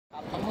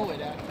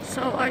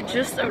So I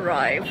just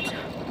arrived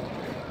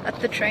at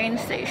the train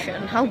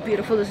station. How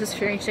beautiful is this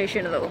train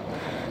station though?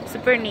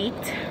 Super neat.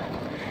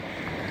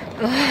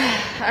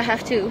 I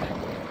have to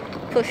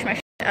push my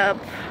up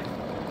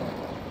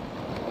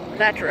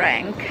that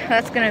rank.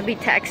 That's gonna be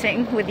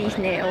taxing with these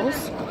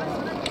nails.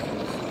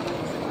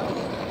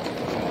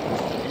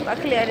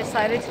 Luckily I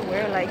decided to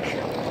wear like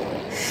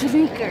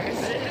sneakers,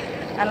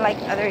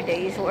 unlike other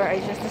days where I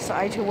just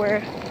decide to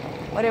wear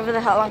whatever the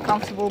hell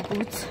uncomfortable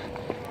boots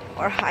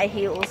or high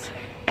heels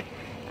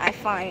I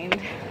find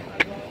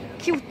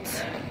cute.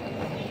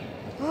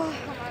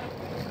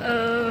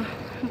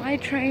 My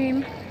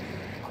train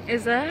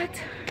is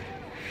at,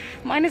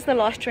 mine is the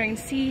last train,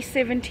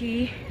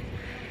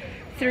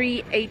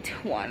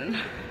 C7381.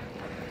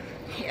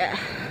 Yeah,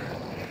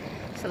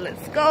 so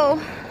let's go.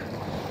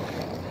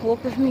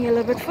 Walk with me a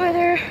little bit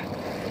further,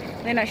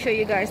 then I'll show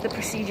you guys the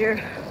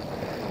procedure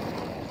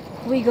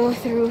we go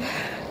through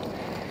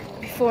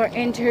before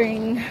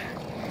entering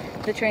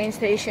the train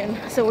station.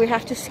 So we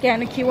have to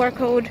scan a QR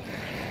code,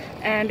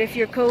 and if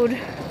your code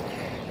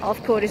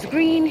is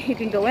green, you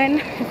can go in.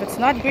 If it's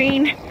not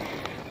green,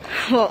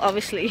 well,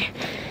 obviously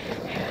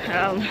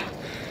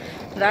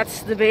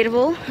that's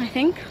debatable, I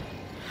think.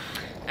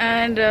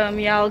 And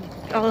yeah,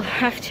 I'll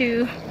have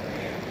to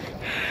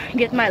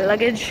get my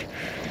luggage,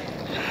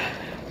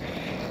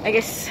 I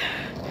guess,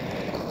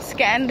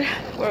 scanned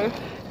or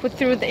put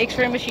through the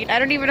x-ray machine. I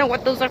don't even know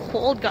what those are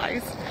called,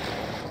 guys.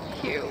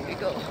 Here we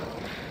go.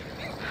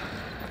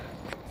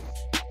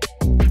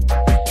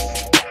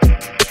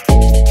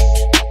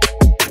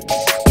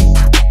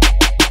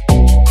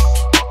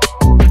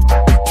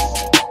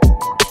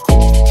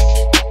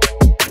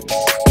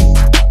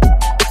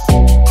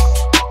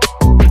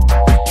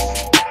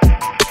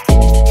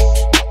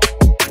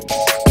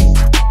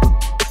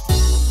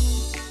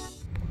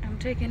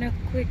 Taking a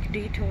quick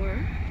detour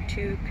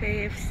to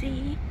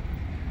KFC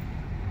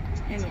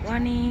in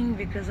Wanning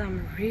because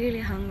I'm really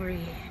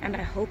hungry and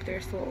I hope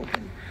they're still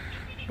open,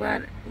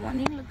 but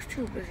Wanning looks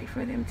too busy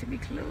for them to be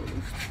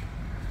closed.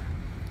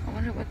 I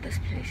wonder what this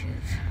place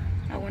is.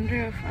 I wonder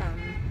if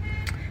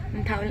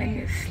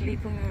Ntaoleng is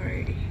sleeping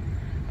already.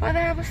 Oh,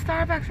 they have a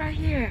Starbucks right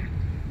here.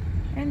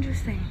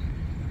 Interesting.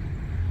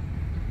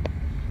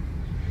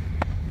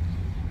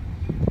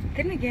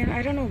 Then again,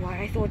 I don't know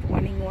why I thought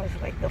Wanning was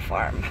like the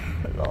farm.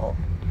 Lol.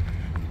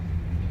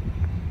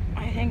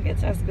 I think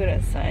it's as good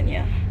as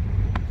Sanya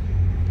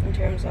in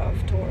terms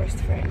of tourist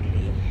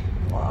friendly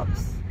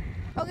vlogs.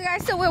 Okay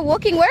guys, so we're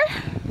walking where?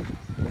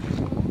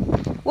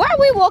 Where are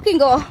we walking,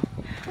 go?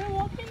 We're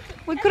walking.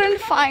 We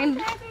couldn't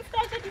find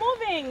Started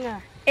moving.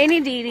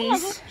 any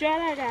DDs.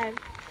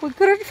 We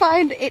couldn't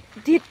find it.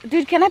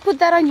 Dude, can I put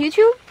that on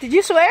YouTube? Did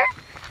you swear?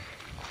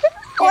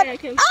 What? Yeah, I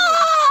can swear.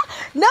 Ah!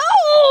 No!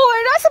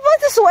 We're not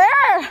supposed to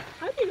swear!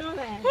 How do you know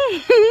that?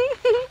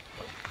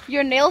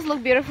 Your nails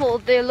look beautiful.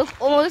 They look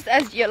almost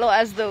as yellow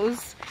as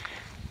those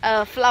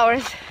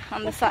flowers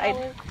on the side.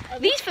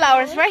 These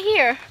flowers right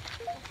here.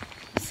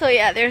 So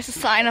yeah, there's a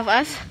sign of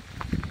us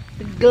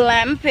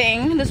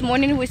glamping. This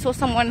morning we saw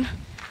someone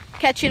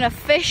catching a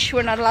fish.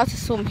 We're not allowed to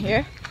swim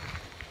here.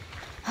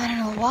 I don't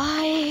know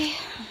why.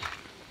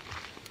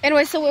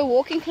 Anyway, so we're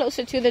walking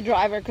closer to the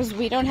driver because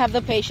we don't have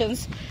the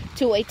patience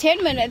to wait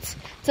 10 minutes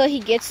till he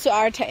gets to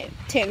our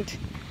tent.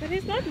 But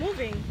he's not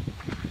moving.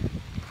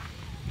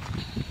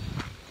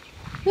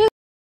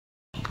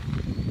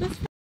 This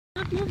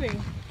not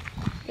moving.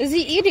 Is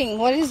he eating?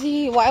 What is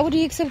he? Why would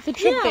he accept the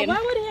trip then?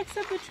 Why would he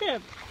accept the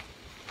trip?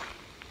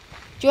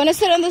 Do you want to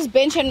sit on this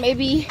bench and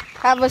maybe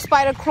have a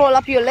spider crawl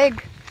up your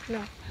leg?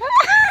 No.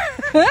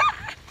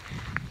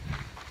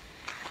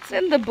 It's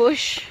in the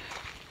bush.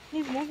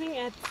 He's moving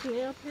at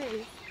snail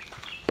pace.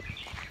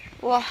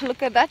 Wow,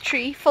 look at that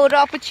tree. Photo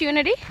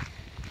opportunity.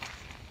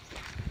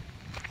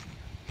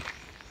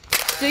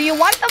 Do you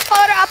want the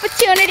photo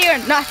opportunity or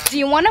not? Do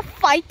you want to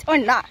fight or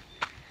not?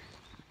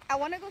 I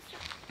want to go.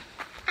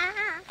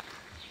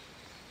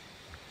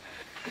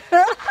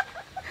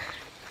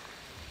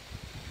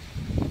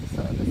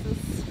 So this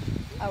is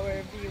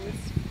our view.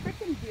 It's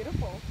freaking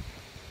beautiful.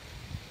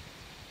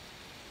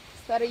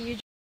 Is that a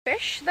huge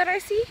fish that I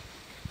see?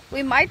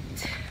 We might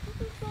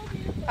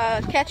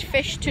catch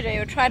fish today,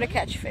 or try to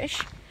catch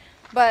fish,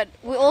 but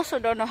we also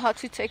don't know how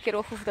to take it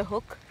off of the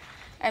hook,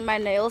 and my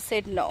nails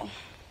said no.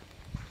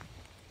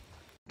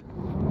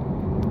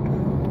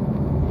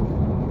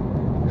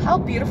 How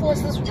beautiful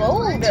is this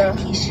road?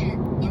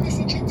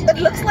 It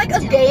looks like a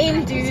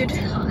game, dude.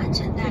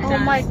 Oh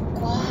my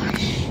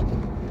gosh.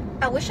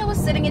 I wish I was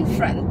sitting in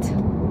front.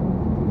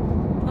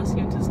 Ask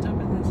him to stop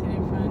and then sit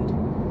in front.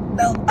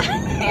 No.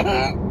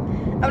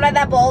 I'm not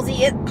that ballsy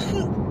yet.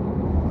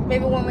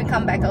 Maybe when we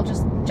come back, I'll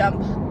just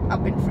jump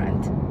up in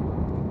front.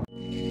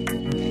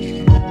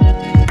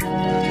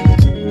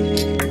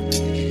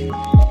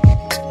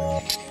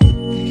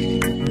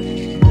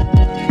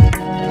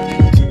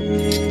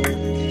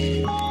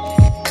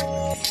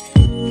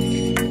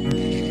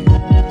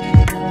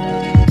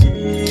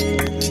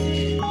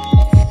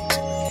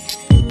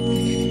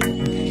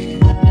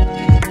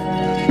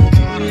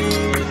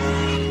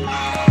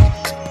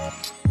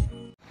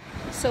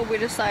 So we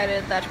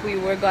decided that we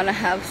were gonna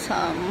have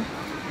some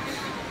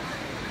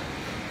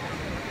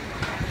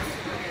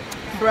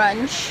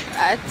brunch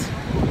at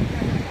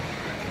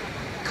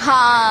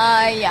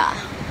Kaya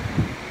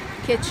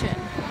Kitchen.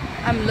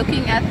 I'm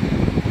looking at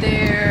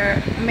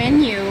their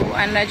menu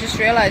and I just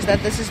realized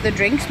that this is the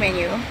drinks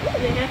menu.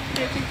 They have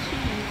mac and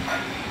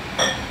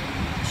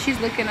cheese. She's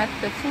looking at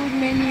the food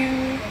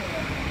menu.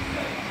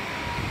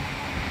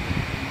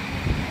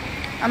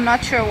 I'm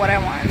not sure what I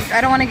want. I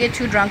don't want to get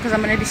too drunk because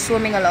I'm going to be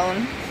swimming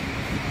alone.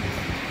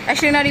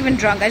 Actually, not even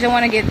drunk. I don't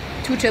want to get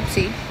too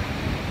tipsy.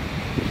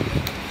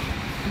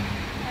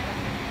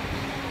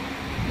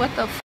 What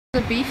the f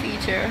is a beef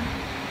eater?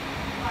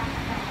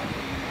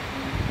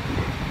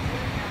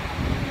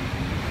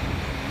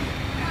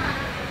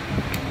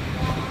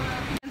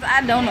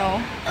 I don't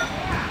know.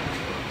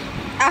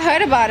 I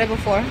heard about it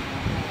before.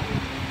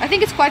 I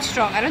think it's quite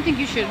strong. I don't think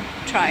you should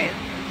try it.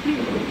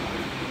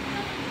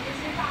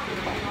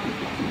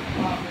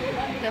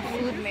 The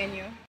food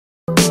menu.